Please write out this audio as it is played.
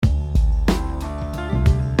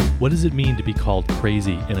What does it mean to be called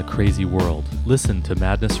crazy in a crazy world? Listen to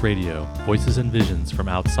Madness Radio, Voices and Visions from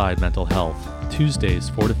Outside Mental Health, Tuesdays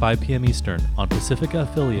 4 to 5 p.m. Eastern on Pacifica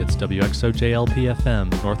affiliates WXOJLP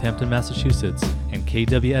FM, Northampton, Massachusetts, and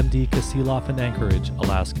KWMD Kasilof in Anchorage,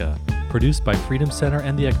 Alaska. Produced by Freedom Center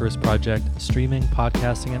and the Icarus Project, streaming,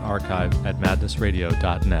 podcasting, and archive at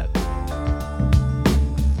madnessradio.net.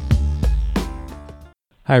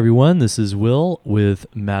 Hi everyone, this is Will with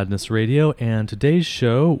Madness Radio, and today's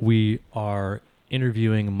show we are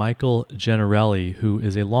interviewing Michael Gennarelli, who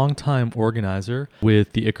is a longtime organizer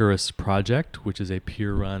with the Icarus Project, which is a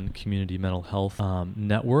peer-run community mental health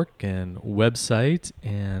network and website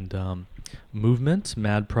and movement,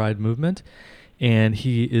 Mad Pride movement. And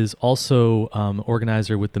he is also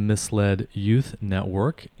organizer with the Misled Youth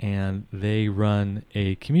Network, and they run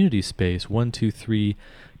a community space, 123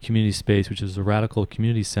 Community Space, which is a radical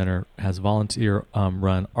community center, has volunteer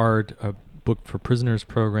run art, a book for prisoners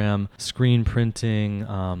program, screen printing,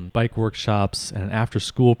 bike workshops, and an after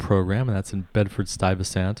school program, and that's in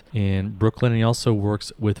Bedford-Stuyvesant in Brooklyn. And he also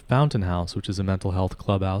works with Fountain House, which is a mental health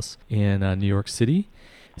clubhouse in New York City.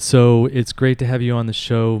 So it's great to have you on the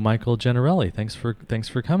show, Michael Gennarelli. Thanks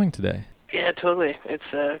for coming today. Yeah, totally.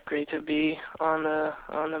 It's great to be on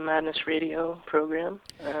the Madness Radio program.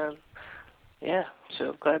 Yeah,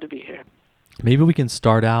 so glad to be here. Maybe we can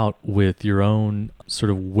start out with your own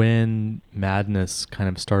sort of when madness kind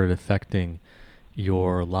of started affecting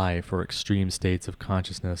your life, or extreme states of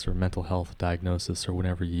consciousness, or mental health diagnosis, or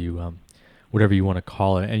whatever you want to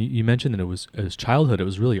call it. And you mentioned that it was childhood. It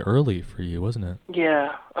was really early for you, wasn't it? Yeah.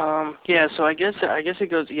 So I guess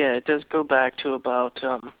it goes. Yeah, it does go back to about.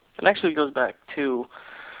 It actually goes back to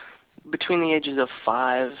between the ages of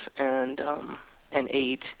 5 and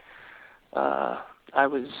 8. I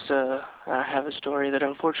have a story that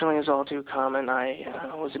unfortunately is all too common. I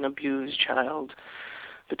was an abused child.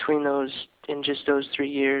 In just those 3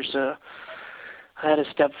 years, I had a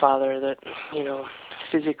stepfather that,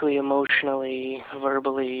 physically, emotionally,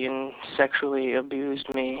 verbally, and sexually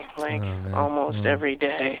abused me, almost every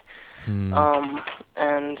day.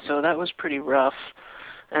 And so that was pretty rough.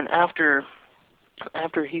 And after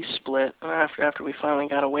he split, after we finally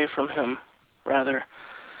got away from him, rather,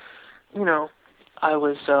 I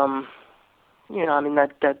was,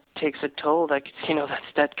 that takes a toll. That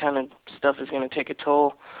kind of stuff is going to take a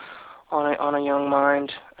toll on a young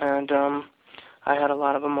mind, and I had a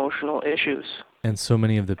lot of emotional issues. And so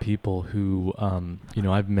many of the people who,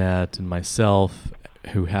 I've met and myself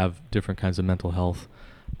who have different kinds of mental health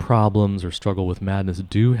problems or struggle with madness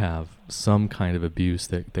do have some kind of abuse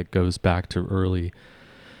that goes back to early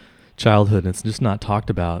childhood, and it's just not talked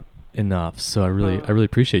about enough. So I really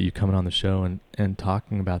appreciate you coming on the show and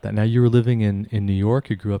talking about that. Now, you were living in New York.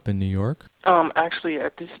 You grew up in New York? Actually,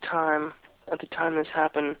 at the time this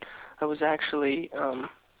happened, I was actually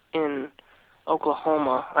in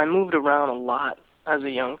Oklahoma. I moved around a lot as a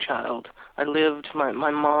young child.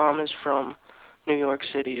 My mom is from New York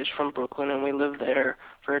City, is from Brooklyn, and we lived there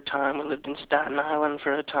for a time. We lived in Staten Island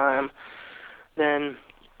for a time. Then,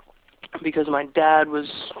 because my parents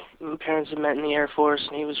had met in the Air Force,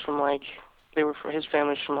 and he was his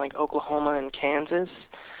family was from Oklahoma and Kansas.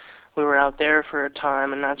 We were out there for a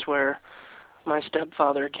time, and that's where my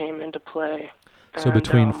stepfather came into play. So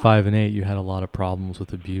between 5 and 8, you had a lot of problems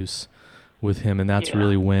with abuse with him, and that's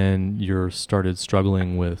really when you started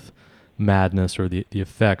struggling with madness, or the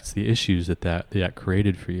effects, the issues that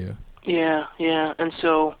created for you. Yeah, and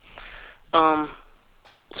so all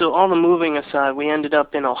the moving aside, we ended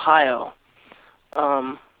up in Ohio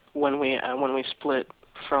when we split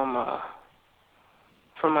from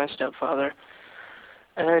my stepfather,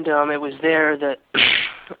 and it was there that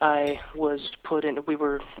I was put in. We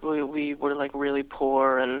were really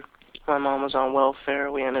poor, and my mom was on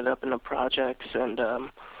welfare. We ended up in the projects, and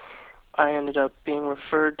I ended up being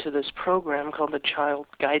referred to this program called the Child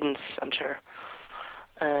Guidance Center,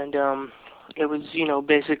 and it was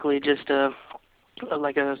basically just a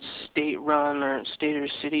state-run or state or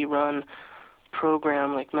city-run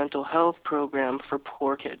program, mental health program for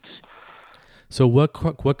poor kids. So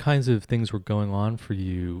what kinds of things were going on for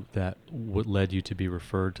you that led you to be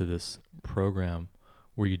referred to this program?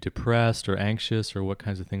 Were you depressed or anxious, or what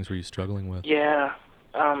kinds of things were you struggling with? Yeah,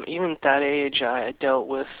 even at that age, I dealt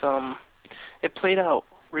with. It played out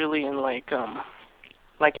really in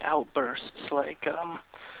outbursts,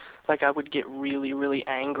 I would get really, really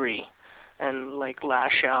angry and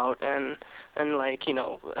lash out and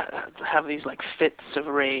have these fits of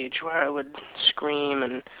rage where I would scream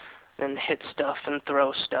and hit stuff and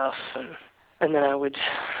throw stuff, and then I would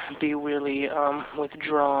be really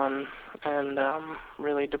withdrawn and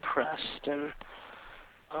really depressed, and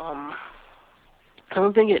Um, I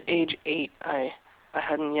don't think at age 8 I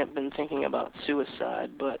hadn't yet been thinking about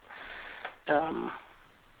suicide, but um,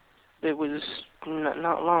 it was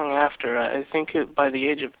not long after. I think by the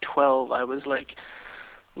age of 12, I was like,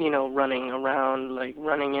 running around, like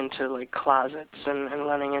running into like closets and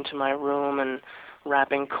running into my room and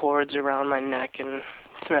wrapping cords around my neck and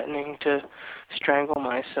threatening to strangle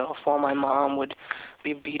myself while my mom would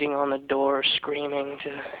be beating on the door, screaming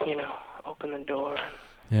to, open the door.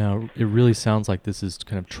 Yeah, it really sounds like this is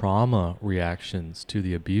kind of trauma reactions to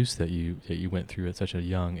the abuse that you went through at such a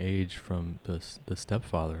young age from the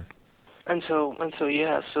stepfather. So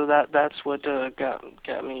that's what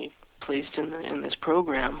got me placed in this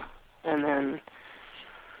program, and then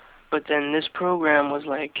this program was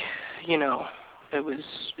like, you know, it was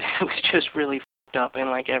it was just really fucked up in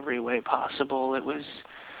like every way possible. It was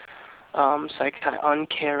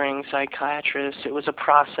uncaring psychiatrists. It was a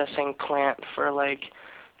processing plant for like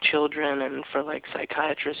children and for like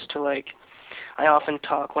psychiatrists to like. I often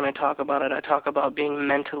talk when I talk about it. I talk about being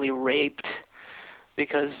mentally raped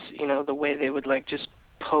because the way they would like just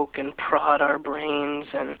poke and prod our brains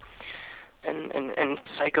and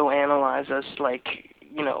psychoanalyze us like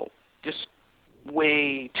just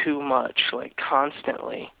way too much, like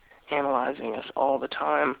constantly analyzing us all the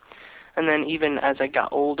time. And then even as I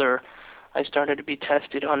got older, I started to be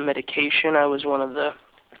tested on medication. I was one of the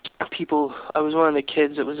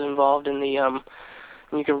kids that was involved in the and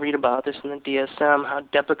you can read about this in the DSM, how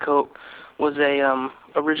Depakote was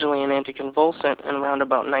originally an anticonvulsant, and around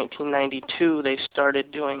about 1992 they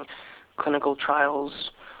started doing clinical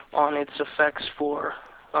trials on its effects for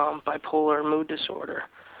bipolar mood disorder,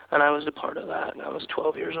 and I was a part of that, and I was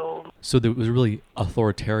 12 years old. So there was a really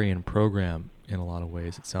authoritarian program in a lot of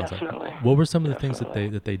ways, it sounds Definitely. like. What were some of the things that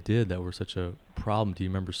they did that were such a problem? Do you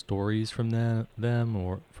remember stories from them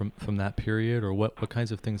or from that period, or what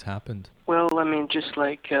kinds of things happened? Well, I mean, just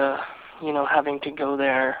like having to go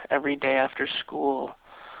there every day after school,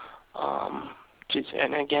 just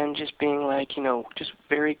being like, just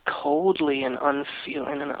very coldly and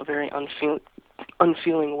in a very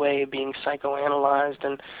unfeeling way, being psychoanalyzed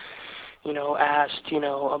and asked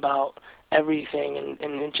about everything,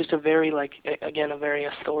 and just a very like again a very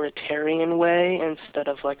authoritarian way instead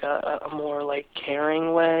of like a more like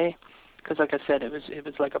caring way, because like I said, it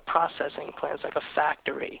was like a processing plant, it's like a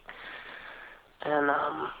factory, and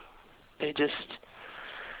they just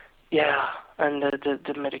and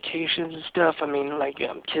the medications and stuff. I mean, like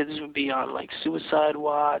kids would be on like suicide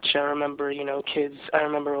watch. I remember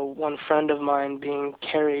one friend of mine being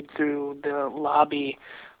carried through the lobby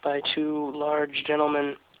by two large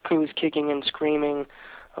gentlemen. He was kicking and screaming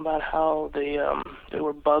about how there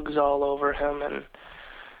were bugs all over him,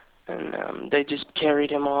 and they just carried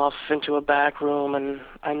him off into a back room, and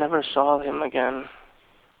I never saw him again.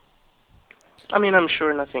 I mean, I'm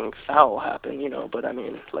sure nothing foul happened, but I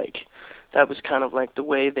mean, like, that was kind of like the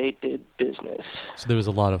way they did business. So there was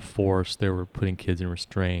a lot of force. They were putting kids in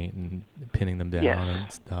restraint and pinning them down Yes.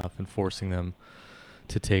 and stuff and forcing them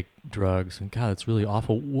to take drugs. And God, it's really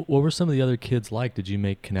awful. What were some of the other kids like? Did you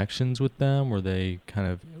make connections with them?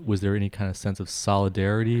 Was there any kind of sense of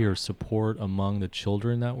solidarity or support among the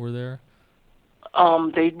children that were there?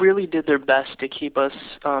 They really did their best to keep us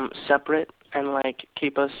separate and like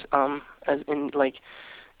keep us as in like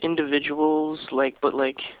individuals, like, but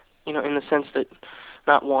like in the sense that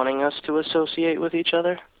not wanting us to associate with each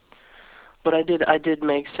other. But I did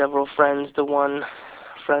make several friends. The one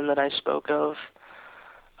friend that I spoke of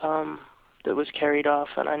that was carried off,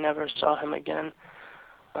 and I never saw him again.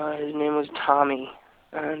 His name was Tommy,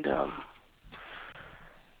 and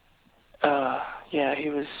he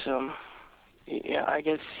was I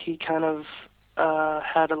guess he kind of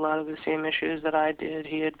had a lot of the same issues that I did.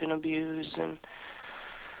 He had been abused, and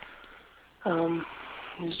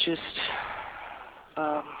it was just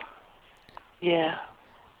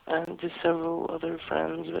and just several other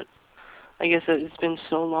friends, but I guess it's been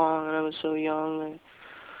so long and I was so young.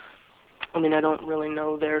 I mean, I don't really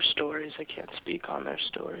know their stories. I can't speak on their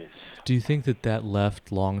stories. Do you think that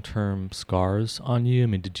left long-term scars on you? I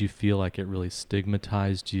mean, did you feel like it really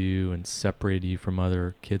stigmatized you and separated you from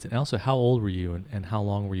other kids? And also, how old were you and how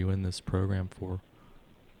long were you in this program for?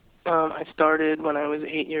 I started when I was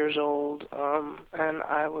 8 years old, and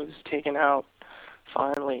I was taken out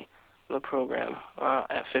finally from the program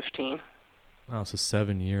at 15. Wow, so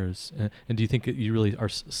 7 years. And do you think that you really are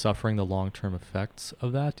suffering the long-term effects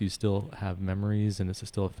of that? Do you still have memories, and does it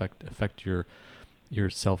still affect your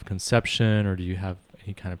self-conception, or do you have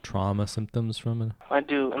any kind of trauma symptoms from it? I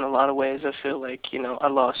do. In a lot of ways, I feel like, I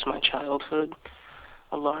lost my childhood,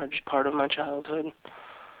 a large part of my childhood.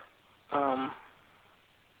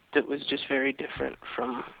 that was just very different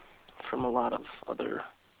from a lot of other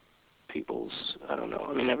people's. I don't know.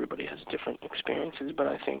 I mean, everybody has different experiences, but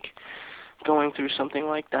I think going through something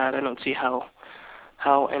like that, I don't see how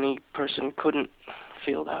any person couldn't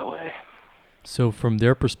feel that way. So from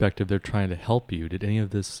their perspective, they're trying to help you. Did any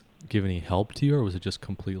of this give any help to you, or was it just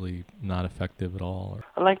completely not effective at all?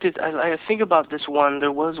 I like to. I think about this one.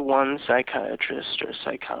 There was one psychiatrist or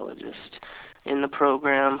psychologist in the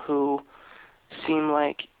program who seemed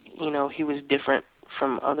like, he was different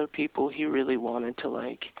from other people. He really wanted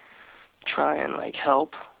to try and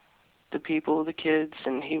help the people, the kids,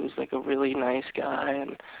 and he was a really nice guy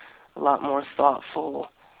and a lot more thoughtful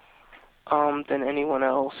than anyone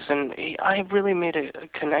else. And I really made a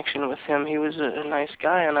connection with him. He was a nice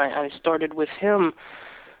guy, and I started with him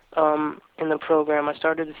in the program. I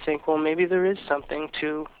started to think, well, maybe there is something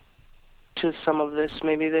to some of this.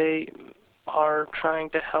 Maybe they are trying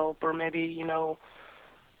to help, or maybe,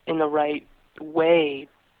 in the right way.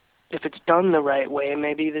 If it's done the right way,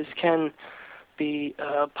 maybe this can be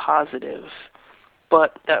positive.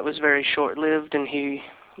 But that was very short-lived, and he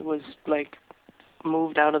was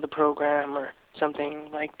moved out of the program or something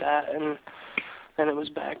like that, and then it was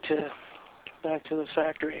back to the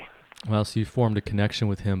factory. Well, so you formed a connection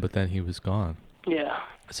with him, but then he was gone. Yeah.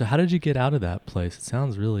 So how did you get out of that place? It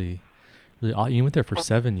sounds really odd. You went there for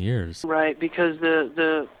 7 years. Right, because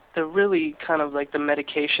the really kind of the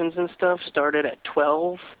medications and stuff started at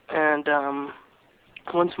 12, and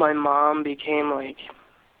once my mom became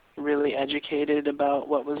really educated about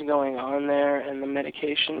what was going on there and the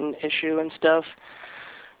medication issue and stuff,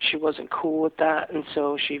 she wasn't cool with that, and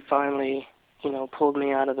so she finally, pulled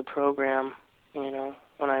me out of the program,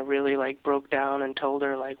 when I really broke down and told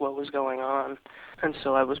her what was going on. And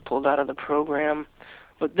so I was pulled out of the program.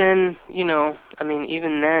 But then, I mean,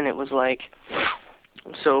 even then it was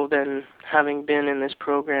so then having been in this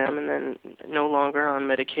program and then no longer on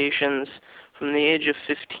medications from the age of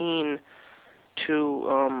 15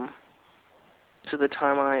 to the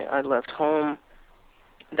time I left home,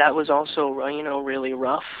 that was also, really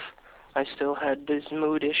rough. I still had these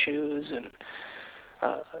mood issues and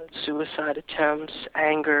suicide attempts,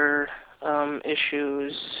 anger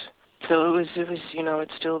issues. So it was, it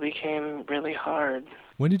still became really hard.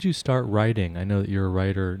 When did you start writing? I know that you're a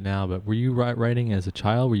writer now, but were you writing as a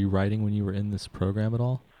child? Were you writing when you were in this program at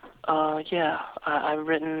all? Yeah,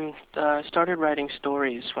 I started writing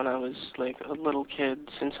stories when I was a little kid.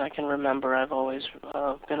 Since I can remember, I've always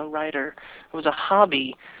been a writer. It was a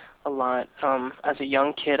hobby a lot. As a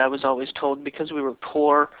young kid, I was always told, because we were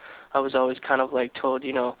poor, I was always kind of told,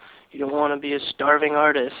 you don't want to be a starving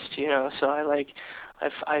artist, so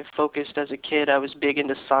I focused as a kid. I was big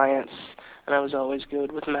into science, and I was always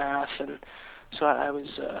good with math, and so I was,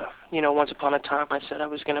 once upon a time I said I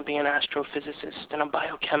was going to be an astrophysicist and a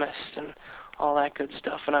biochemist and all that good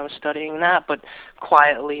stuff, and I was studying that, but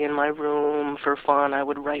quietly in my room for fun. I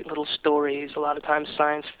would write little stories, a lot of times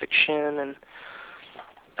science fiction, and,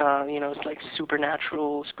 it's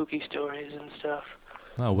supernatural, spooky stories and stuff.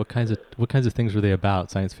 Oh, what kinds of things were they about?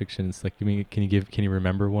 Science fiction. It's can you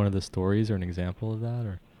remember one of the stories or an example of that,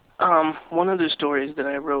 or? One of the stories that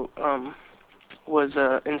I wrote was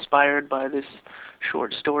inspired by this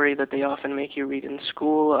short story that they often make you read in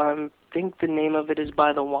school. I think the name of it is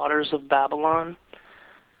By the Waters of Babylon,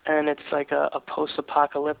 and it's a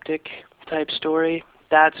post-apocalyptic type story.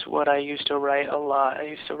 That's what I used to write a lot. I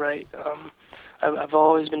used to write. I've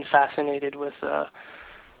always been fascinated with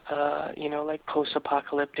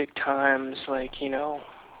post-apocalyptic times,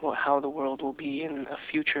 how the world will be in a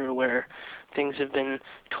future where things have been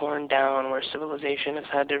torn down, where civilization has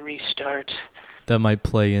had to restart. That might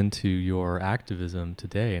play into your activism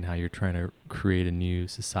today and how you're trying to create a new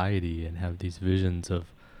society and have these visions of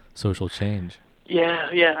social change.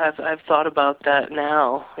 Yeah, I've thought about that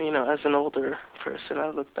now. As an older person, I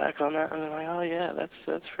look back on that and I'm like, oh yeah,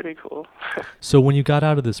 that's pretty cool. So when you got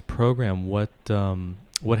out of this program, what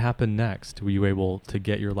happened next? Were you able to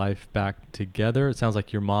get your life back together? It sounds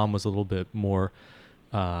like your mom was a little bit more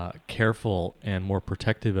careful and more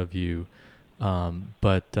protective of you.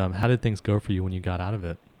 But how did things go for you when you got out of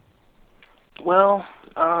it? Well,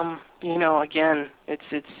 again, it's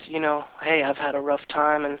hey, I've had a rough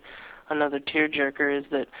time, and another tearjerker is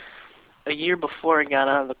that a year before I got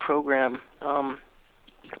out of the program,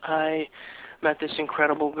 I met this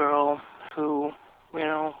incredible girl who,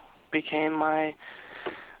 became my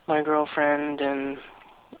girlfriend, and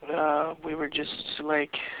we were just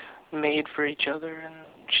made for each other, and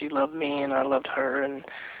she loved me and I loved her, and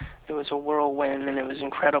it was a whirlwind and it was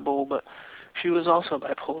incredible. But she was also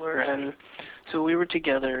bipolar, and So we were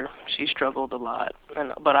together. She struggled a lot,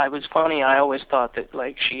 but I was funny. I always thought that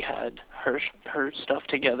like she had her stuff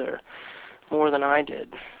together more than I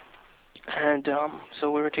did. And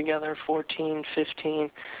so we were together 14,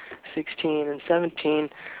 15, 16, and 17.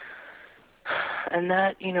 And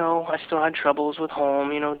that, I still had troubles with home,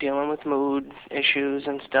 dealing with mood issues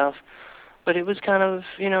and stuff. But it was kind of,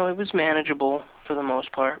 it was manageable for the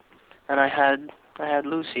most part. And I had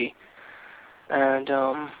Lucy. And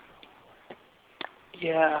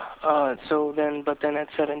but then at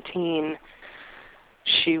 17,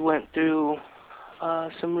 she went through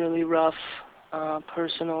some really rough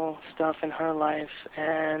personal stuff in her life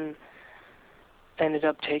and ended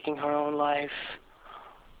up taking her own life.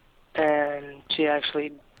 And she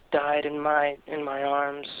actually died in my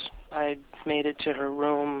arms. I made it to her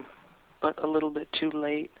room, but a little bit too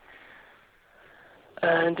late.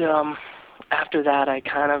 And after that, I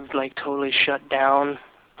kind of like totally shut down.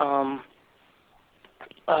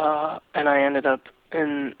 And I ended up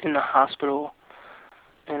in the hospital,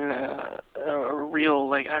 in a real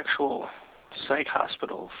like actual psych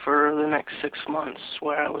hospital for the next 6 months,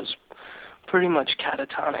 where I was pretty much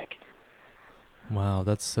catatonic. Wow,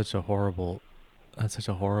 that's such a horrible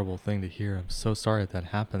thing to hear. I'm so sorry that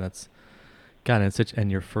happened. That's God,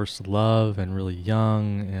 and your first love, and really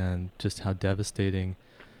young, and just how devastating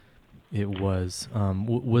it was.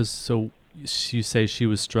 You say she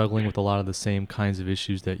was struggling with a lot of the same kinds of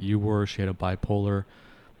issues that you were. She had a bipolar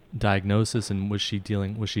diagnosis, and was she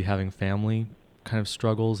having family kind of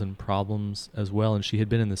struggles and problems as well? And she had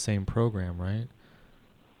been in the same program, right?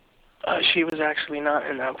 She was actually not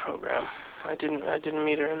in that program. I didn't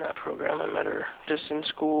meet her in that program. I met her just in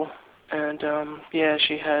school. And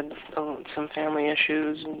she had some family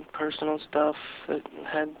issues and personal stuff that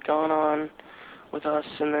had gone on with us,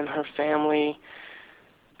 and then her family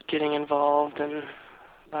getting involved, and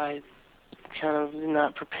I kind of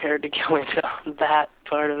not prepared to go into that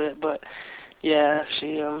part of it, but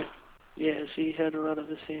she had a lot of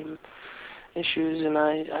the same issues, and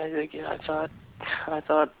I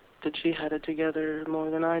thought that she had it together more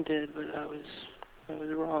than I did, but I was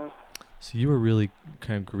wrong. So you were really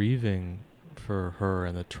kind of grieving for her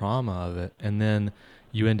and the trauma of it, and then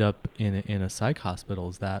you end up in a psych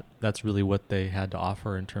hospital. That's really what they had to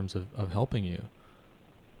offer in terms of helping you?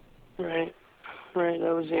 Right.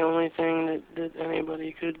 That was the only thing that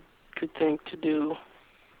anybody could think to do,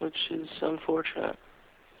 which is unfortunate.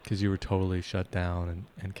 Because you were totally shut down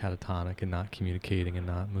and catatonic and not communicating and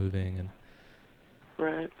not moving. And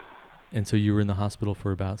right. And so you were in the hospital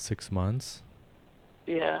for about 6 months?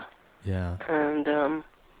 Yeah. Yeah. And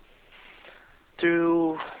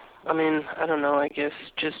I don't know, I guess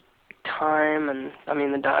just time, and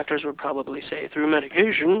the doctors would probably say through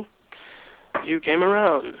medication you came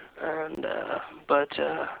around, and but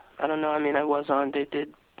I don't know, they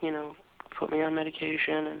did, put me on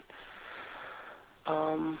medication,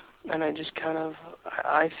 and I just kind of,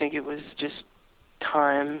 I think it was just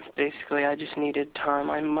time. Basically, I just needed time.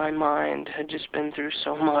 My mind had just been through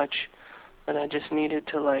so much that I just needed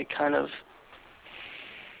to like kind of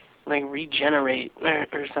like regenerate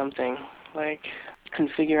or something, like, and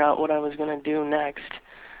figure out what I was gonna do next.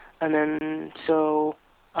 And then so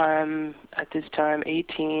I'm at this time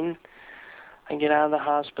 18. I get out of the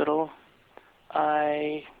hospital.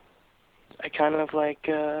 I kind of like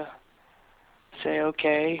say,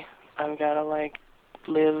 okay, I've gotta like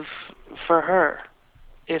live for her,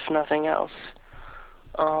 if nothing else.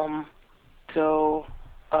 So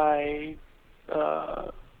I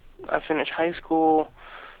finished high school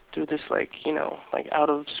through this like out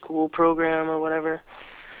of school program or whatever.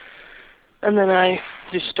 And then I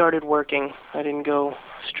just started working. I didn't go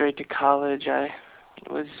straight to college. I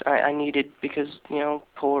needed, because,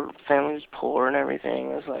 poor family was poor and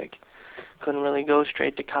everything. I was like, couldn't really go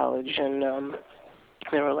straight to college, and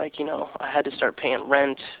they were like, I had to start paying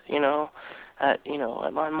rent, at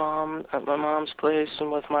my mom's place,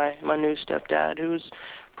 and with my new stepdad, who was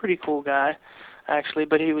a pretty cool guy, actually,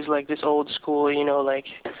 but he was like this old school, like,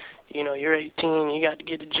 you're 18, you got to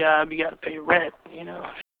get a job, you got to pay rent,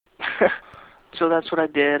 So that's what I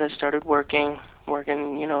did. I started working,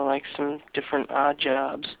 like some different odd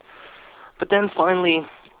jobs. But then finally,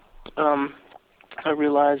 I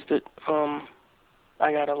realized that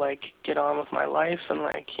I gotta like get on with my life and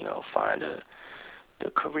like, find a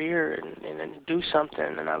career and do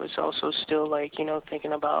something. And I was also still like,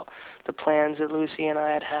 thinking about the plans that Lucy and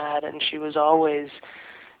I had, and she was always,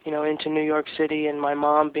 into New York City, and my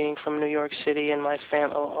mom being from New York City, and my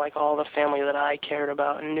family, like all the family that I cared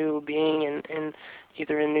about and knew being in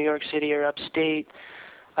either in New York City or upstate,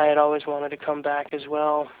 I had always wanted to come back as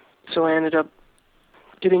well. So I ended up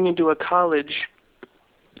getting into a college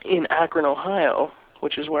in Akron, Ohio,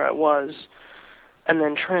 which is where I was, and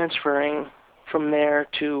then transferring from there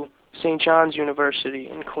to St. John's University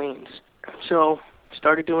in Queens. So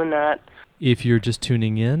started doing that. If you're just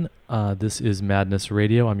tuning in, this is Madness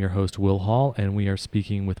Radio. I'm your host, Will Hall, and we are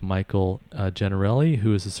speaking with Michael Gennarelli,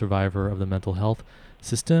 who is a survivor of the mental health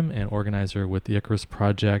system and organizer with the Icarus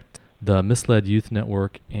Project, the Misled Youth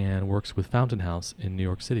Network, and works with Fountain House in New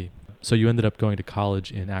York City. So you ended up going to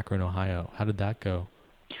college in Akron, Ohio. How did that go?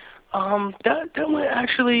 That went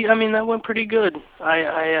actually. I mean, that went pretty good.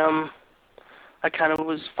 I kind of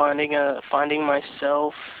was finding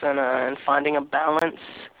myself and finding a balance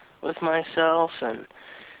with myself and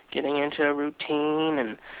getting into a routine,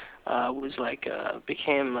 and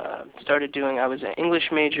started doing. I was an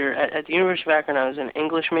English major at the University of Akron. I was an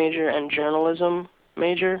English major and journalism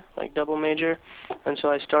major, like double major, and so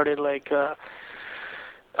I started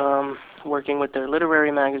working with their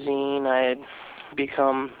literary magazine. I had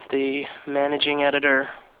become the managing editor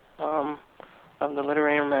of the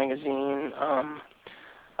literary magazine.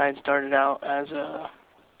 I had started out as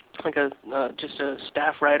just a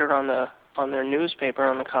staff writer on their newspaper,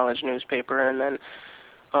 on the college newspaper, and then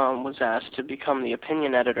was asked to become the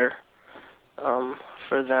opinion editor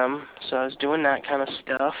for them. So I was doing that kind of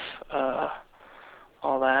stuff,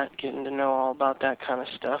 all that, getting to know all about that kind of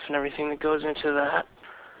stuff and everything that goes into that.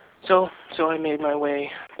 So I made my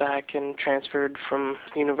way back and transferred from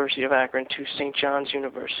the University of Akron to St. John's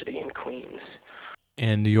University in Queens.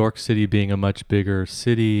 And New York City being a much bigger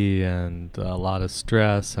city and a lot of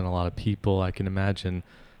stress and a lot of people, I can imagine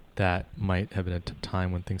that might have been a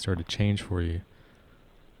time when things started to change for you.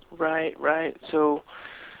 Right. So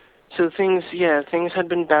things had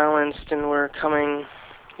been balanced and were coming,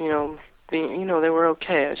 they were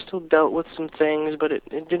okay. I still dealt with some things, but it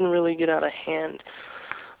didn't really get out of hand.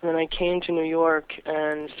 And then I came to New York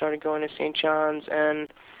and started going to St. John's,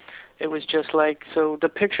 and it was just so the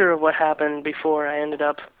picture of what happened before I ended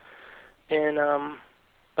up in, on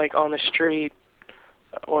the street,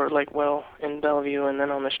 or in Bellevue, and then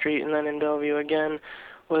on the street, and then in Bellevue again,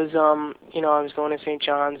 was, I was going to St.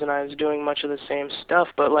 John's, and I was doing much of the same stuff,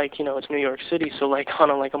 but it's New York City, so on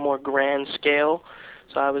a more grand scale.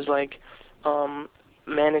 So I was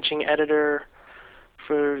managing editor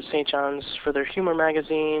for St. John's for their humor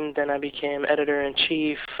magazine. Then I became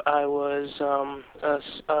editor-in-chief. I was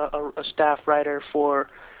a staff writer for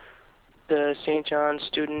the St. John's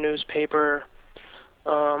student newspaper.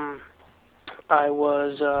 I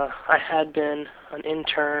had been an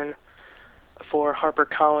intern for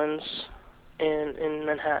HarperCollins in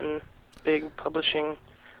Manhattan, big publishing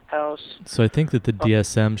house. So I think that the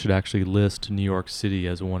DSM should actually list New York City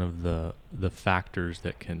as one of the factors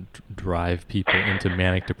that can drive people into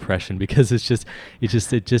manic depression, because it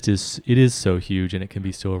is so huge, and it can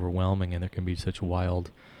be so overwhelming, and there can be such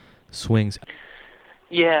wild swings.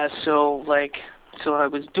 Yeah, so I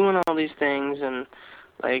was doing all these things, and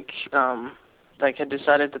had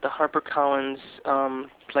decided that the HarperCollins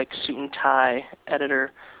suit and tie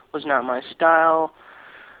editor was not my style.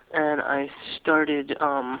 And I started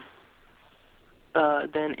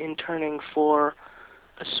then interning for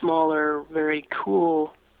a smaller, very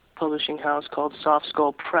cool publishing house called Soft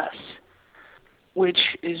Skull Press,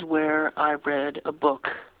 which is where I read a book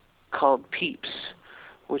called Peeps,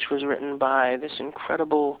 which was written by this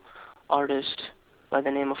incredible artist by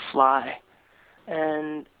the name of Fly.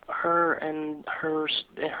 And her and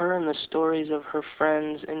the stories of her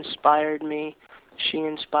friends inspired me. She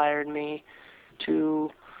inspired me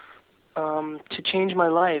to change my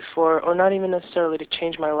life, or not even necessarily to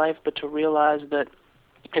change my life, but to realize that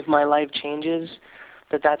if my life changes,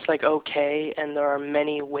 that's okay, and there are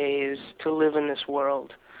many ways to live in this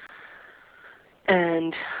world.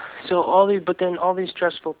 And so all these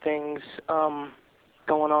stressful things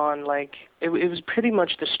going on, it was pretty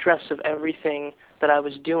much the stress of everything that I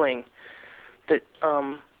was doing that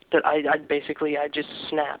I just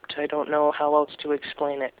snapped. I don't know how else to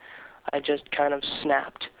explain it. I just kind of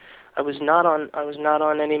snapped. I was not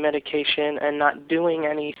on any medication and not doing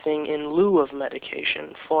anything in lieu of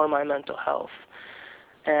medication for my mental health.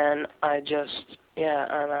 And I just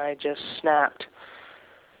snapped.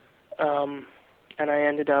 And I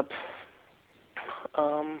ended up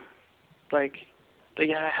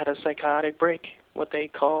I had a psychotic break, what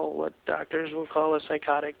doctors will call a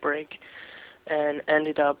psychotic break, and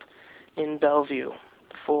ended up in Bellevue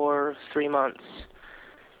for 3 months.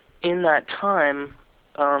 In that time,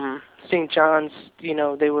 St. John's,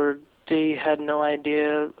 they had no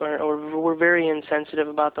idea or were very insensitive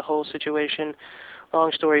about the whole situation.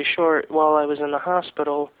 Long story short, while I was in the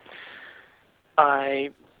hospital,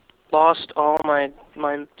 I lost all my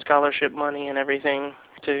scholarship money and everything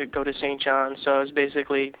to go to St. John's, so I was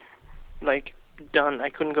basically like done. I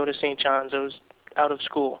couldn't go to St. John's. I was out of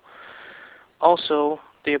school. Also,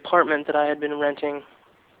 the apartment that I had been renting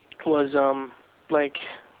was like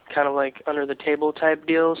kind of like under the table type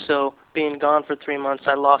deal, so being gone for 3 months,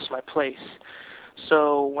 I lost my place.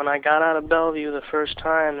 So when I got out of Bellevue the first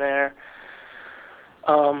time there,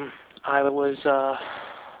 I was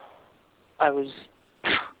I was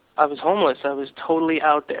I was homeless. I was totally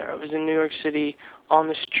out there. I was in New York City on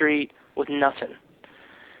the street with nothing.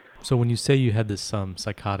 So when you say you had this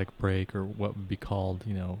psychotic break, or what would be called,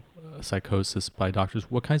 psychosis by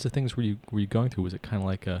doctors, what kinds of things were you going through? Was it kind of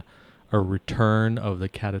like a return of the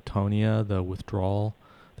catatonia, the withdrawal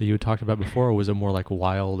that you had talked about before, or was it more like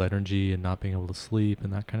wild energy and not being able to sleep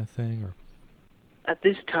and that kind of thing? Or At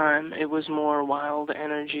this time, it was more wild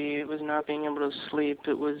energy. It was not being able to sleep.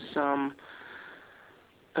 It was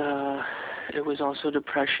also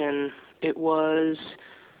depression. It was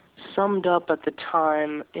summed up at the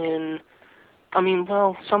time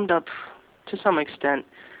summed up to some extent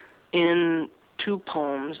in 2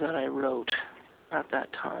 poems that I wrote at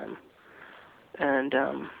that time. And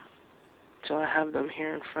so I have them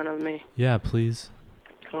here in front of me. Yeah, please.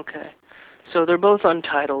 Okay. So they're both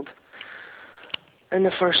untitled. And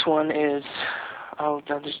the first one is I'll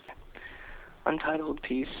just untitled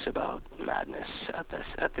piece about madness at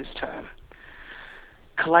this time.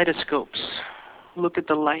 Kaleidoscopes. Look at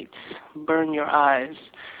the lights. Burn your eyes.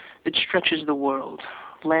 It stretches the world.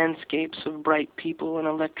 Landscapes of bright people and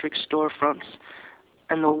electric storefronts.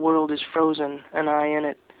 And the world is frozen, and I in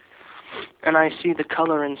it. And I see the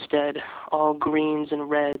color instead, all greens and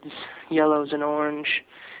reds, yellows and orange.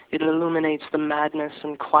 It illuminates the madness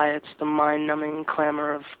and quiets the mind-numbing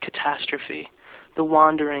clamor of catastrophe. The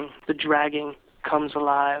wandering, the dragging, comes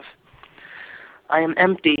alive. I am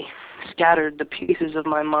empty, scattered the pieces of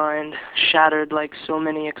my mind, shattered like so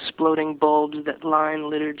many exploding bulbs that line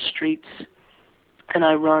littered streets. And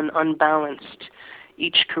I run unbalanced,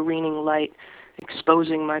 each careening light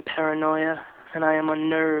exposing my paranoia, and I am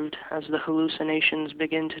unnerved as the hallucinations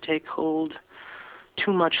begin to take hold.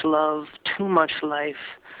 Too much love, too much life,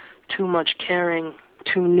 too much caring,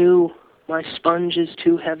 too new. My sponge is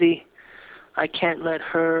too heavy. I can't let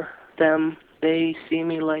her, them, they see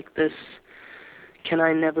me like this. Can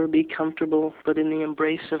I never be comfortable but in the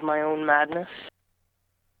embrace of my own madness?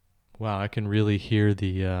 Wow, I can really hear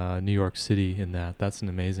the New York City in that. That's an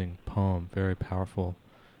amazing poem, very powerful.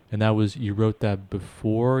 And that was, you wrote that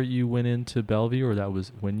before you went into Bellevue, or that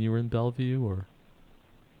was when you were in Bellevue, or?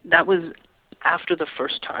 That was after the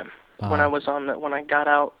first time, when I got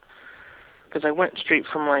out, because I went straight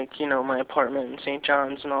from my apartment in St.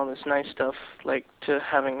 John's and all this nice stuff, to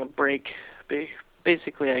having a break,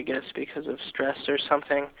 basically, I guess, because of stress or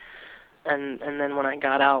something. And then when I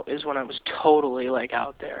got out is when I was totally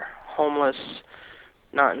out there, homeless,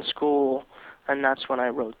 not in school, and that's when I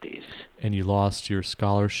wrote these. And you lost your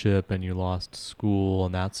scholarship, and you lost school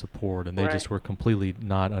and that support, and they Right. just were completely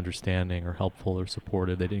not understanding or helpful or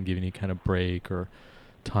supportive. They didn't give you any kind of break or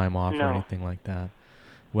time off or anything like that.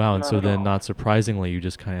 Wow, and Not so at then, all. not surprisingly, you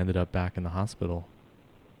just kind of ended up back in the hospital.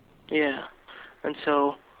 Yeah, and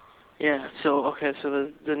so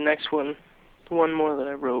the next one more that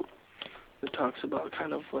I wrote that talks about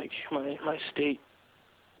kind of my state,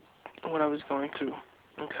 what I was going through.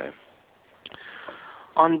 Okay.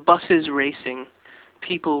 On buses racing,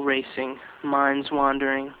 people racing, minds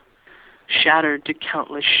wandering, shattered to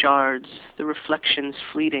countless shards, the reflections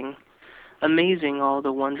fleeting, amazing all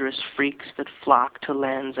the wondrous freaks that flock to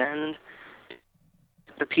land's end,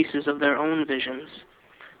 the pieces of their own visions.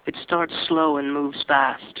 It starts slow and moves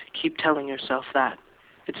fast. Keep telling yourself that.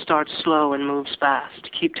 It starts slow and moves fast.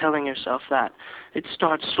 Keep telling yourself that. It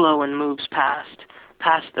starts slow and moves past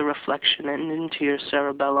the reflection and into your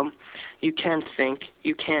cerebellum. You can't think,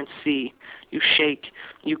 you can't see. You shake,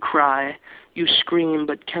 you cry, you scream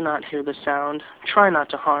but cannot hear the sound. Try not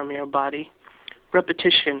to harm your body.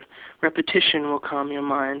 Repetition will calm your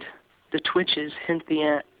mind. The twitches hint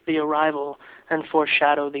the arrival and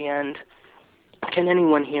foreshadow the end. Can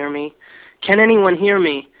anyone hear me? Can anyone hear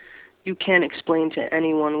me? You can't explain to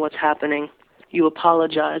anyone what's happening. You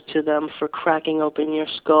apologize to them for cracking open your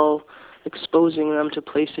skull, exposing them to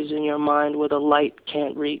places in your mind where the light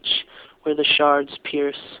can't reach, where the shards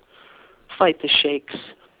pierce. Fight the shakes.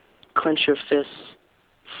 Clench your fists.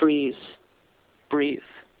 Freeze. Breathe.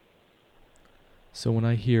 So when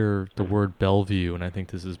I hear the word Bellevue, and I think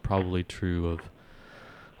this is probably true of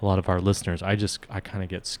a lot of our listeners, I kind of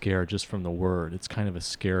get scared just from the word. It's kind of a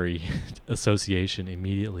scary association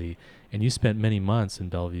immediately. And you spent many months in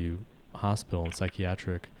Bellevue Hospital and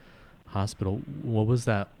psychiatric hospital. What was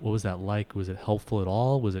that? What was that like? Was it helpful at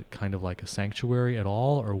all? Was it kind of like a sanctuary at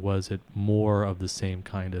all, or was it more of the same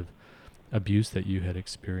kind of abuse that you had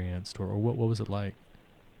experienced, or what was it like?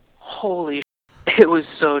 Holy, it was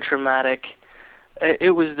so traumatic.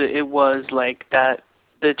 It was like that,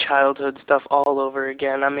 the childhood stuff all over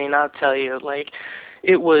again. I mean, I'll tell you, like,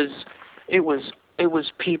 it was it was it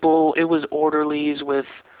was people, it was orderlies with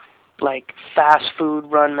like fast food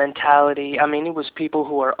run mentality. I mean, it was people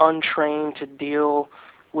who are untrained to deal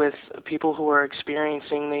with people who are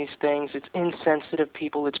experiencing these things. It's insensitive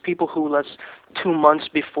people. It's people who, let's 2 months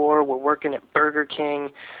before, were working at Burger King.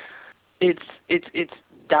 It's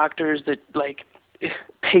doctors that like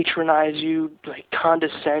patronize you, like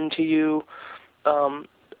condescend to you,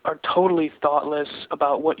 are totally thoughtless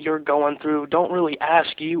about what you're going through. Don't really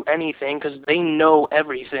ask you anything because they know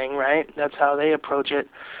everything, right? That's how they approach it.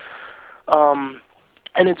 And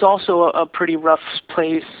it's also a pretty rough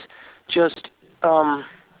place, just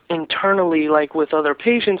internally, like with other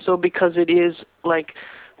patients. So because it is like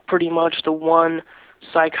pretty much the one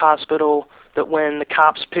psych hospital that when the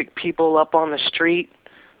cops pick people up on the street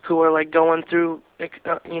who are like going through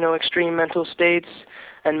extreme mental states,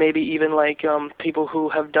 and maybe even like people who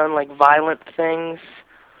have done like violent things,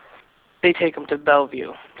 they take them to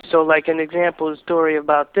Bellevue. So like an example, a story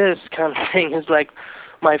about this kind of thing is like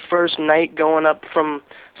my first night going up from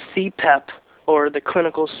CPEP, or the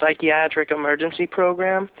Clinical Psychiatric Emergency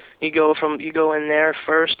Program. You go in there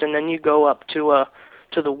first, and then you go up to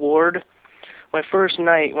the ward. My first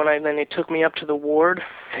night, then they took me up to the ward,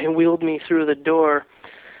 they wheeled me through the door,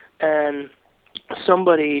 and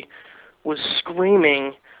somebody was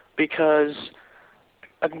screaming because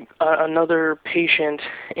another patient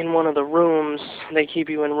in one of the rooms, they keep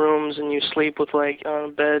you in rooms and you sleep with like on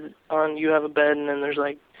a bed, you have a bed, and then there's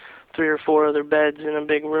like 3 or 4 other beds in a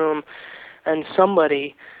big room, and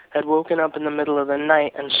somebody had woken up in the middle of the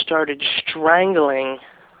night and started strangling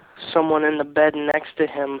someone in the bed next to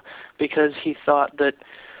him because he thought that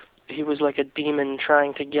he was like a demon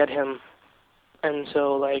trying to get him. And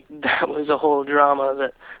so like that was a whole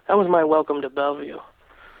drama. That was my welcome to Bellevue.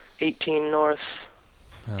 18 North.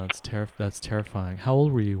 Oh, that's terrifying. How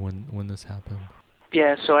old were you when this happened?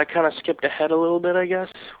 Yeah, so I kind of skipped ahead a little bit, I guess,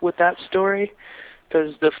 with that story,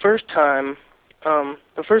 because the first time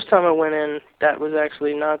I went in, that was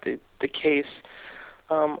actually not the case.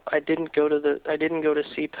 I didn't go to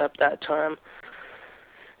CPEP that time.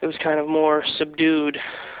 It was kind of more subdued,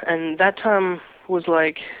 and that time was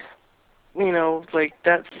like, like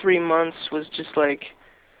that 3 months was just like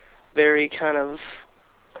very kind of,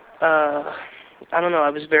 I don't know, I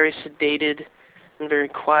was very sedated and very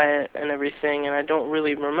quiet and everything, and I don't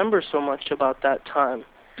really remember so much about that time.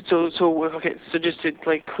 So just to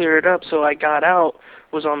like clear it up, so I got out,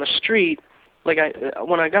 was on the street, like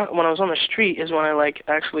when I was on the street is when I like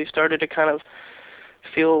actually started to kind of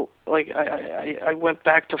feel like I went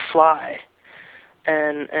back to fly,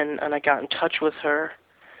 and I got in touch with her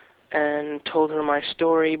and told her my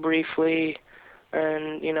story briefly,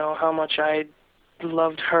 and how much I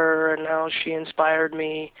loved her and how she inspired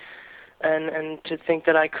me, and to think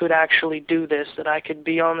that I could actually do this, that I could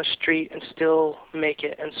be on the street and still make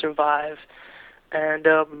it and survive. And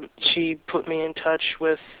she put me in touch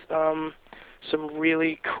with some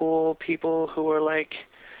really cool people who were like,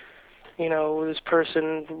 this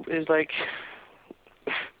person is like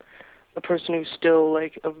a person who's still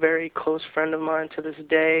like a very close friend of mine to this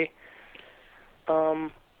day.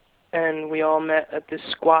 And we all met at this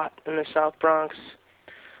squat in the South Bronx,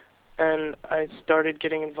 and I started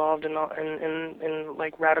getting involved in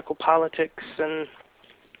like radical politics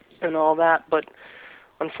and all that. But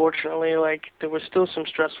unfortunately, like there was still some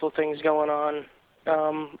stressful things going on.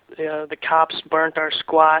 The cops burnt our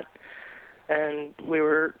squat, and we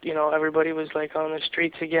were, everybody was like on the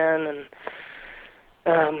streets again,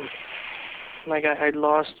 and like I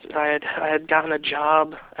had gotten a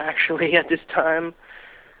job actually at this time,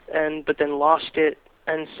 but then lost it,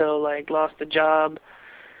 and so like lost the job,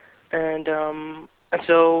 and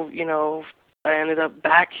so I ended up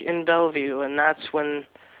back in Bellevue, and that's when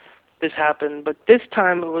this happened. But this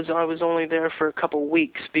time I was only there for a couple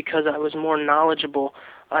weeks because I was more knowledgeable.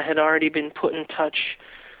 I had already been put in touch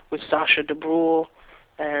with Sasha DeBrule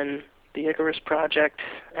and the Icarus Project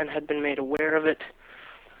and had been made aware of it.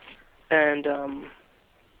 And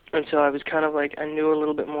so I was kind of like, I knew a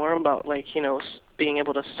little bit more about like, being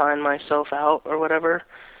able to sign myself out or whatever.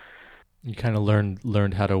 You kind of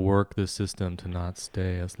learned how to work the system to not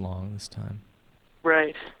stay as long this time.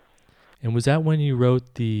 Right. And was that when you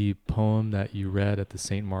wrote the poem that you read at the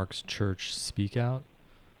St. Mark's Church Speak Out?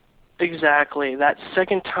 Exactly. That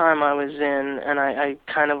second time I was in, and I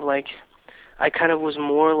kind of was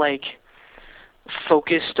more like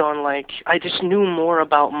focused on I just knew more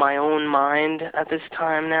about my own mind at this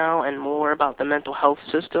time now, and more about the mental health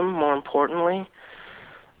system, more importantly.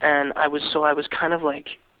 And I was kind of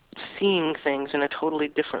seeing things in a totally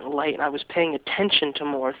different light. I was paying attention to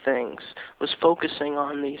more things, was focusing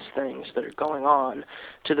on these things that are going on,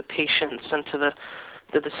 to the patients and to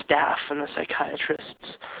the staff and the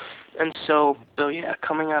psychiatrists. And so yeah,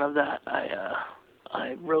 coming out of that,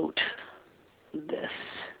 I wrote this.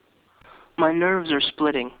 My nerves are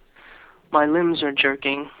splitting. My limbs are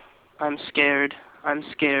jerking. I'm scared. I'm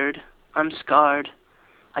scared. I'm scarred.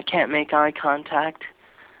 I can't make eye contact.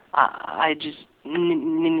 I just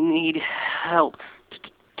need help.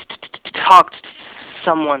 Talk to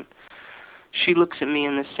someone. She looks at me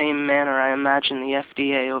in the same manner I imagine the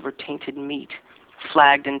FDA over tainted meat.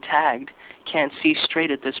 Flagged and tagged. Can't see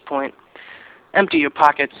straight at this point. Empty your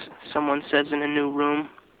pockets, someone says in a new room.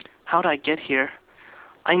 How'd I get here?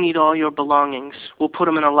 I need all your belongings. We'll put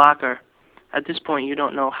them in a locker. At this point, you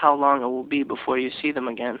don't know how long it will be before you see them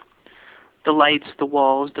again. The lights, the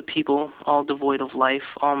walls, the people, all devoid of life,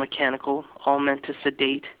 all mechanical, all meant to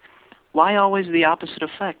sedate. Why always the opposite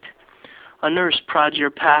effect? A nurse prods your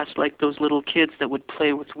past like those little kids that would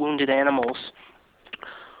play with wounded animals.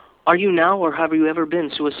 Are you now or have you ever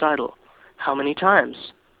been suicidal? How many times?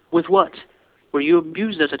 With what? Were you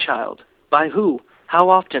abused as a child? By who? How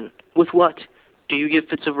often? With what? Do you get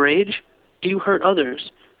fits of rage? Do you hurt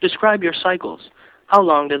others? Describe your cycles. How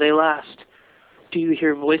long do they last? Do you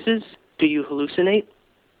hear voices? Do you hallucinate?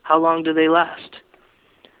 How long do they last?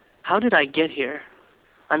 How did I get here?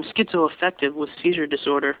 I'm schizoaffective with seizure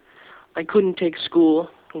disorder. I couldn't take school.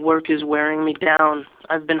 Work is wearing me down.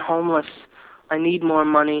 I've been homeless. I need more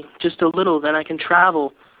money, just a little, then I can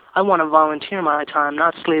travel. I want to volunteer my time,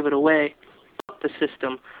 not slave it away. Fuck the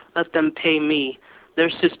system. Let them pay me. Their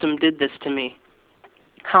system did this to me.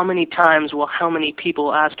 How many times will how many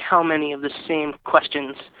people ask how many of the same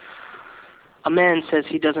questions? A man says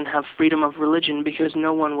he doesn't have freedom of religion because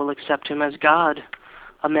no one will accept him as God.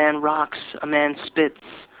 A man rocks, a man spits.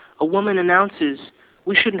 A woman announces,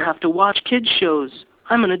 we shouldn't have to watch kids shows.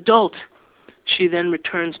 I'm an adult. She then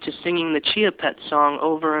returns to singing the Chia Pet song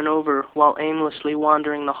over and over while aimlessly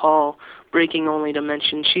wandering the hall, breaking only to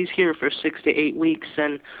mention she's here for 6 to 8 weeks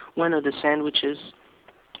and when are the sandwiches?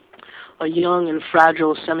 A young and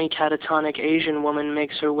fragile semi-catatonic Asian woman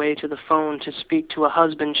makes her way to the phone to speak to a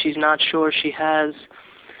husband she's not sure she has.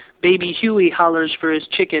 Baby Huey hollers for his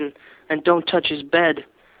chicken and don't touch his bed.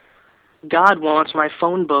 God wants my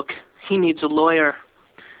phone book. He needs a lawyer.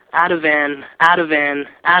 Ativan, Ativan,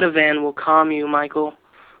 Ativan will calm you, Michael.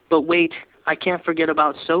 But wait, I can't forget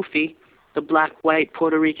about Sophie, the black, white,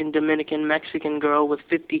 Puerto Rican, Dominican, Mexican girl with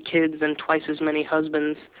 50 kids and twice as many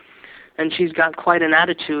husbands. And she's got quite an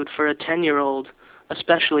attitude for a 10-year-old,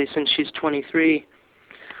 especially since she's 23.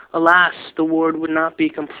 Alas, the ward would not be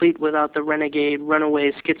complete without the renegade,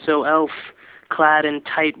 runaway schizo elf, clad in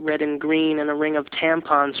tight red and green and a ring of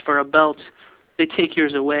tampons for a belt. They take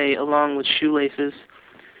yours away, along with shoelaces.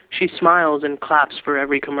 She smiles and claps for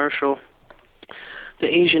every commercial. The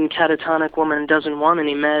Asian catatonic woman doesn't want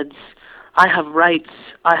any meds. I have rights.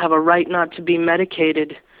 I have a right not to be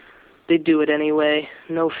medicated. They do it anyway.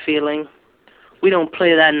 No feeling. We don't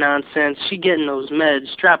play that nonsense. She getting those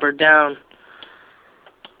meds. Strap her down.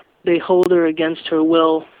 They hold her against her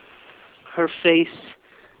will. Her face,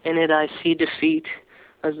 in it I see defeat,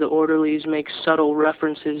 as the orderlies make subtle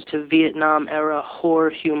references to Vietnam-era horror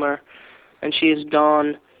humor, and she is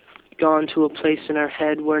gone to a place in her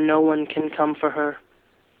head where no one can come for her.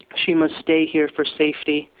 She must stay here for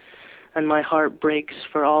safety, and my heart breaks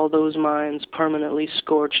for all those minds permanently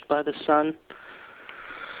scorched by the sun.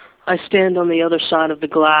 I stand on the other side of the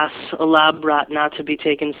glass, a lab rat not to be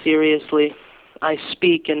taken seriously. I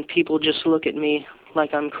speak and people just look at me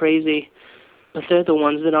like I'm crazy, but they're the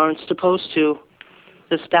ones that aren't supposed to.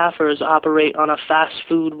 The staffers operate on a fast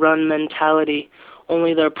food run mentality.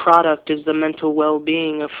 Only their product is the mental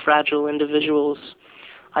well-being of fragile individuals.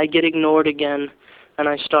 I get ignored again, and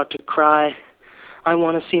I start to cry. I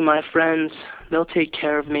want to see my friends. They'll take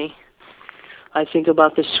care of me. I think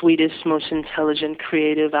about the sweetest, most intelligent,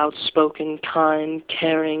 creative, outspoken, kind,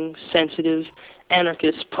 caring, sensitive,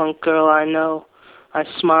 anarchist punk girl I know. I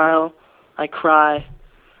smile. I cry.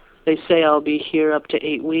 They say I'll be here up to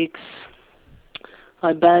 8 weeks.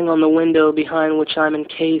 I bang on the window behind which I'm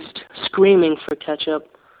encased, screaming for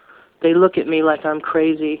ketchup. They look at me like I'm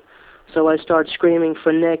crazy, so I start screaming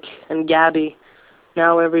for Nick and Gabby.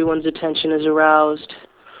 Now everyone's attention is aroused.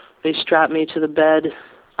 They strap me to the bed.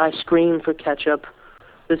 I scream for ketchup.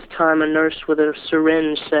 This time a nurse with a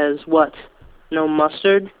syringe says, "What? No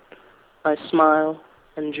mustard?" I smile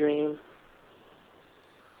and dream.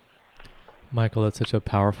 Michael, that's such a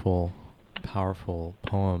powerful, powerful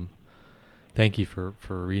poem. Thank you for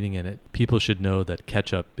reading it. People should know that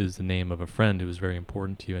Ketchup is the name of a friend who was very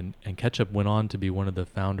important to you, and Ketchup went on to be one of the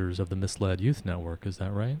founders of the Misled Youth Network. Is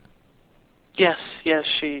that right? Yes,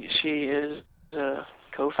 she is the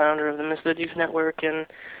co-founder of the Misled Youth Network, and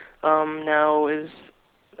now is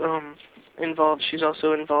involved. She's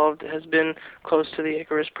also involved, has been close to the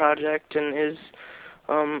Icarus Project, and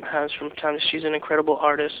has from time. She's an incredible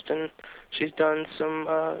artist, and she's done some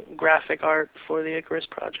graphic art for the Icarus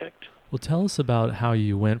Project. Well, tell us about how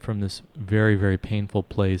you went from this very, very painful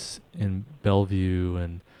place in Bellevue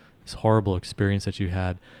and this horrible experience that you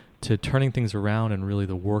had to turning things around and really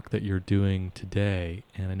the work that you're doing today.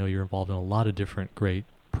 And I know you're involved in a lot of different great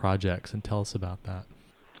projects, and tell us about that.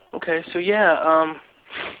 Okay, so yeah,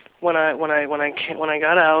 when I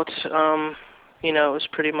got out, it was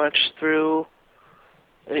pretty much through.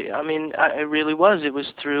 I mean, it really was. It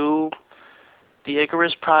was through the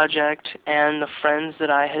Icarus Project and the friends that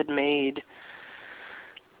I had made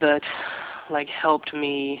that, like, helped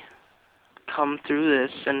me come through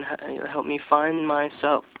this and helped me find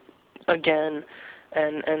myself again,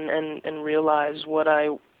 and realize what I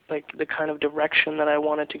like, the kind of direction that I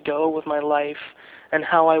wanted to go with my life, and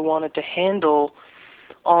how I wanted to handle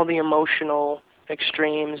all the emotional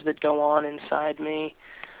extremes that go on inside me.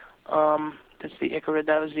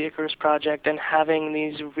 That was the Icarus Project, and having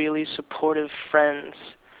these really supportive friends,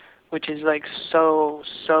 which is like so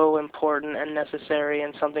important and necessary,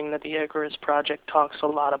 and something that the Icarus Project talks a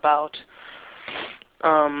lot about.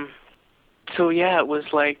 So yeah, it was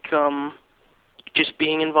like just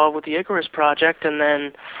being involved with the Icarus Project, and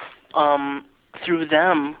then through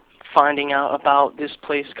them finding out about this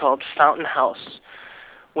place called Fountain House,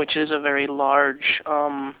 which is a very large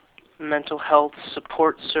mental health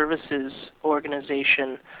support services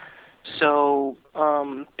organization. So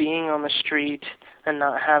being on the street and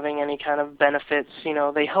not having any kind of benefits,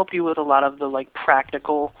 they help you with a lot of the like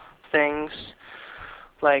practical things,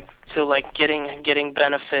 like getting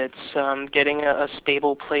benefits, getting a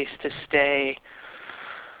stable place to stay,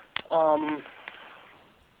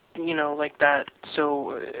 like that.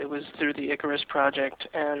 So it was through the Icarus Project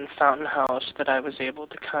and Fountain House that I was able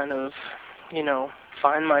to kind of,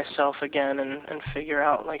 find myself again and figure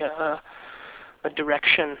out like a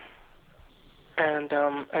direction. And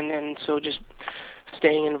then so just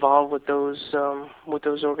staying involved with those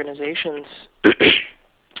organizations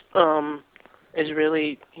is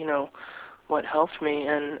really, what helped me,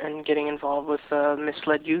 and getting involved with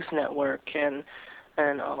Misled Youth Network and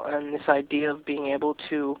this idea of being able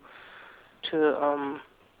to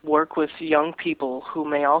work with young people who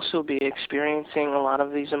may also be experiencing a lot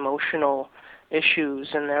of these emotional issues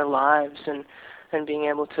in their lives, and being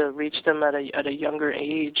able to reach them at a younger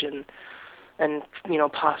age, and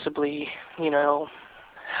possibly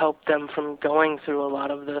help them from going through a lot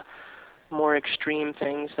of the more extreme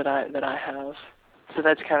things that I have. So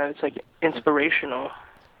that's kind of, it's like inspirational.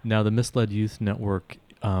 Now, the Misled Youth Network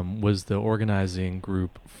was the organizing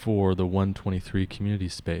group for the 123 community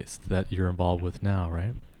space that you're involved with now,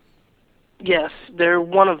 right? Yes, they're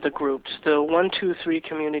one of the groups. The 123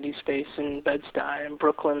 community space in Bed-Stuy in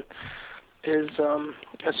Brooklyn is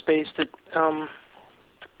a space that,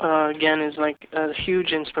 again, is like a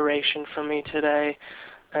huge inspiration for me today.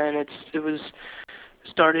 And it was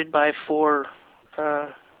started by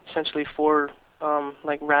essentially four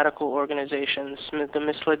like radical organizations: the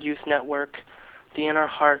Misled Youth Network, the In Our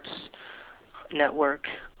Hearts Network,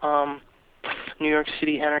 New York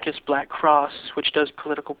City Anarchist Black Cross, which does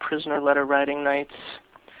political prisoner letter writing nights,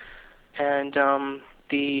 and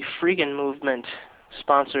the Freegan Movement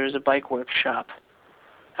sponsors a bike workshop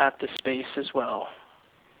at the space as well.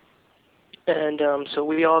 And so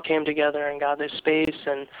we all came together and got this space,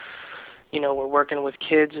 and we're working with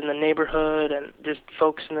kids in the neighborhood and just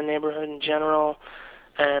folks in the neighborhood in general.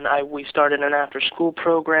 And we started an after-school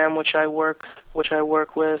program, which I work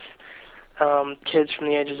with kids from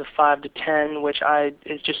the ages of 5 to 10, which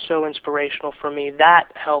is just so inspirational for me.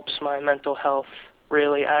 That helps my mental health,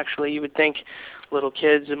 really. Actually, you would think little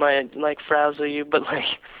kids might like frazzle you, but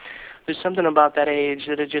like there's something about that age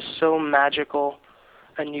that is just so magical,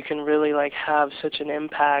 and you can really like have such an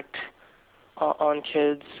impact on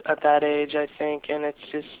kids at that age, I think. And it's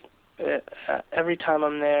just every time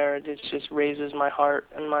I'm there, it just raises my heart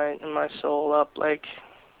and my soul up like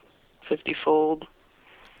 50-fold.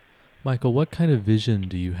 Michael, what kind of vision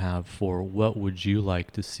do you have for what would you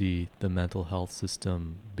like to see the mental health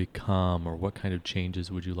system become, or what kind of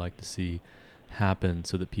changes would you like to see happen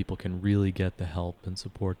so that people can really get the help and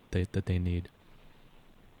support that they need?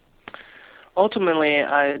 Ultimately,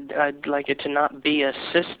 I'd like it to not be a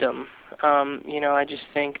system. I just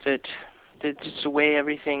think that just the way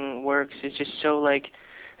everything works is just so like,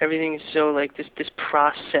 everything is so like this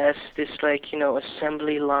process, this like,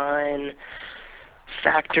 assembly line,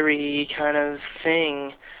 factory kind of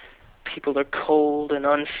thing. People are cold and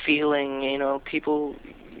unfeeling, people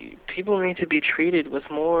need to be treated with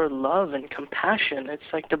more love and compassion.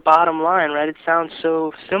 It's like the bottom line, right? It sounds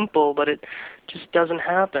so simple, but it just doesn't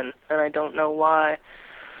happen, and I don't know why.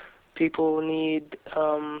 People need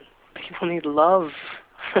love.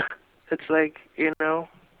 It's like,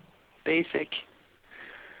 basic.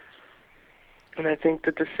 And I think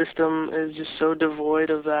that the system is just so devoid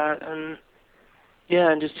of that, and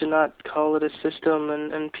just to not call it a system,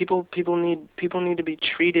 and people need to be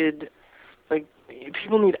treated like,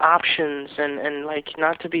 people need options, and like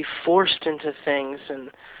not to be forced into things,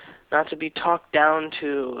 and not to be talked down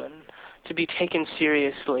to, and to be taken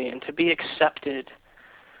seriously, and to be accepted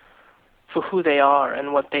for who they are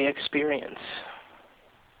and what they experience.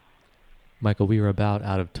 Michael, we are about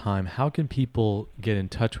out of time. How can people get in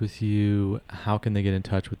touch with you? How can they get in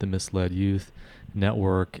touch with the Misled Youth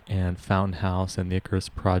Network and Fountain House and the Icarus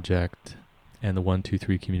Project and the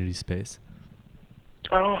 123 Community Space?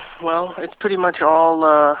 Oh, well, it's pretty much all,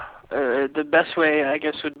 the best way, I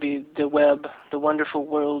guess, would be the web, the wonderful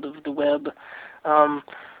world of the web.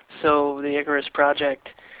 So the Icarus Project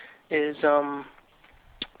is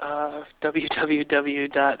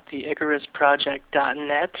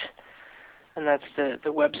www.theicarusproject.net, and that's the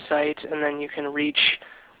website. And then you can reach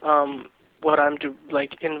what I'm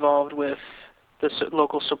involved with, the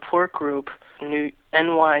local support group,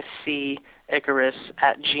 NYC Icarus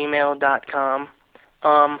 @gmail.com.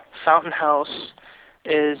 Fountain House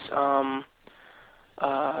is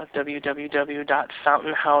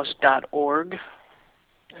www.fountainhouse.org,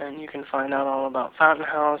 and you can find out all about Fountain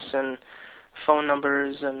House and phone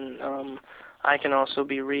numbers, and I can also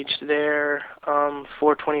be reached there,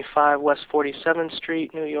 425 West 47th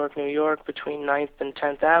Street, New York, between 9th and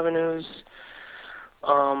 10th Avenues.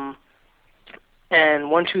 And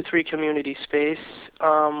 123 Community Space,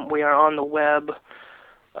 we are on the web.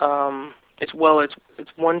 It's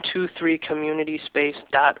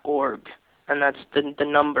 123communityspace.org, and that's the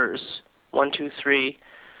numbers, 123,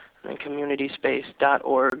 and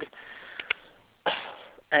communityspace.org.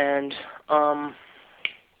 And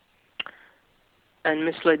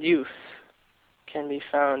Misled Youth can be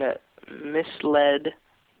found at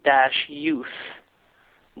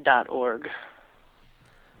misled-youth.org.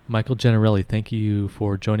 Michael Gennarelli, thank you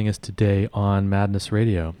for joining us today on Madness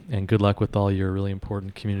Radio, and good luck with all your really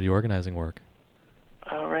important community organizing work.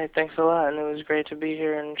 All right, thanks a lot, and it was great to be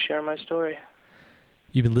here and share my story.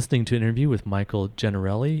 You've been listening to an interview with Michael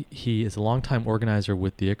Gennarelli. He is a longtime organizer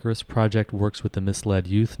with the Icarus Project, works with the Misled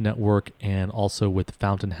Youth Network, and also with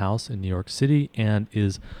Fountain House in New York City, and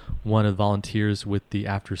is one of the volunteers with the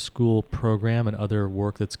after-school program and other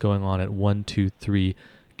work that's going on at 123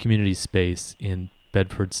 Community Space in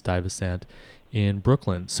Bedford-Stuyvesant in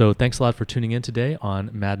Brooklyn. So thanks a lot for tuning in today on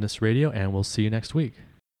Madness Radio, and we'll see you next week.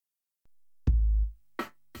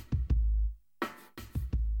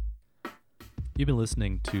 You've been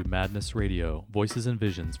listening to Madness Radio, Voices and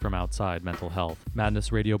Visions from Outside Mental Health.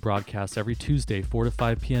 Madness Radio broadcasts every Tuesday, 4 to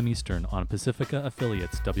 5 p.m. Eastern on Pacifica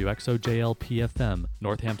affiliates WXOJLP-FM,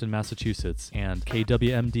 Northampton, Massachusetts, and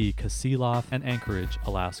KWMD, Kasilof and Anchorage,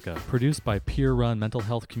 Alaska. Produced by peer-run mental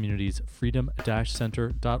health communities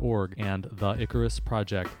freedom-center.org and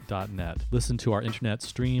theicarusproject.net. Listen to our internet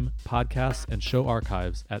stream, podcasts, and show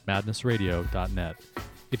archives at madnessradio.net.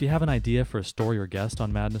 If you have an idea for a story or guest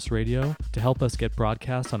on Madness Radio, to help us get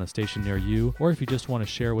broadcast on a station near you, or if you just want to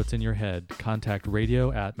share what's in your head, contact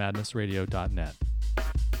radio@madnessradio.net.